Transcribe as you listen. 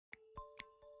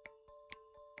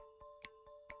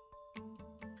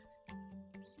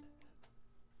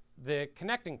the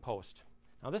connecting post.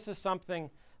 Now this is something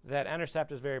that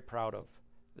Enercept is very proud of.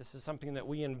 This is something that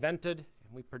we invented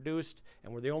and we produced,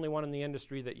 and we're the only one in the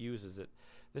industry that uses it.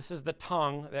 This is the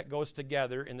tongue that goes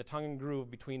together in the tongue and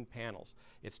groove between panels.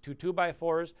 It's two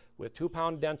 2x4s with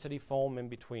 2-pound density foam in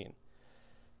between.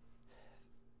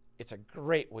 It's a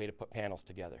great way to put panels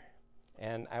together,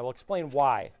 and I will explain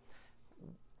why.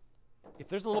 If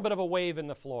there's a little bit of a wave in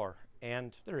the floor,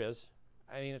 and there is,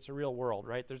 I mean, it's a real world,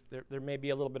 right? There may be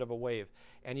a little bit of a wave,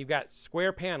 and you've got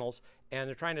square panels, and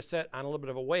they're trying to set on a little bit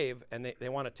of a wave, and they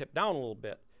want to tip down a little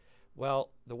bit. Well,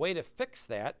 the way to fix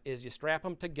that is you strap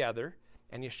them together,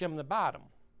 and you shim the bottom.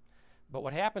 But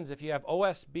what happens if you have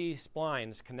OSB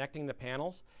splines connecting the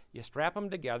panels, you strap them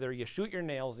together, you shoot your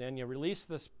nails in, you release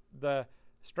the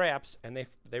straps, and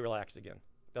they relax again.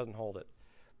 It doesn't hold it.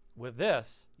 With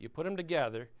this, you put them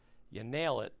together, you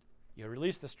nail it, you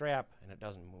release the strap, and it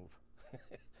doesn't move.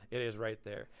 It is right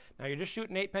there. Now you're just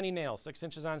shooting 8-penny nails, 6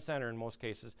 inches on center in most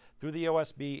cases, through the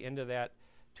OSB into that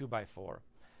 2x4.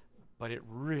 But it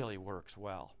really works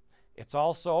well. It's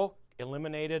also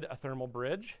eliminated a thermal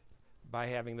bridge by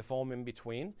having the foam in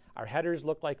between. Our headers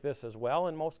look like this as well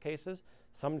in most cases.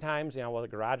 Sometimes, you know, with a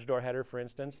garage door header, for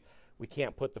instance, we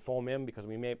can't put the foam in because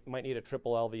we might need a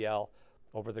triple LVL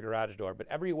over the garage door. But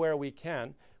everywhere we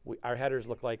can, our headers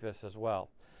look like this as well.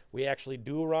 We actually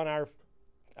do run our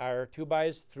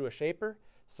 2x through a shaper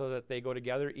so that they go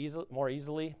together more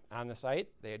easily on the site.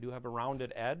 They do have a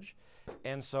rounded edge.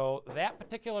 And so that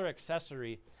particular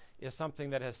accessory is something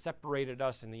that has separated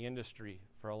us in the industry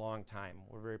for a long time.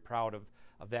 We're very proud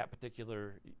of that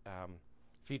particular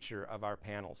feature of our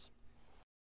panels.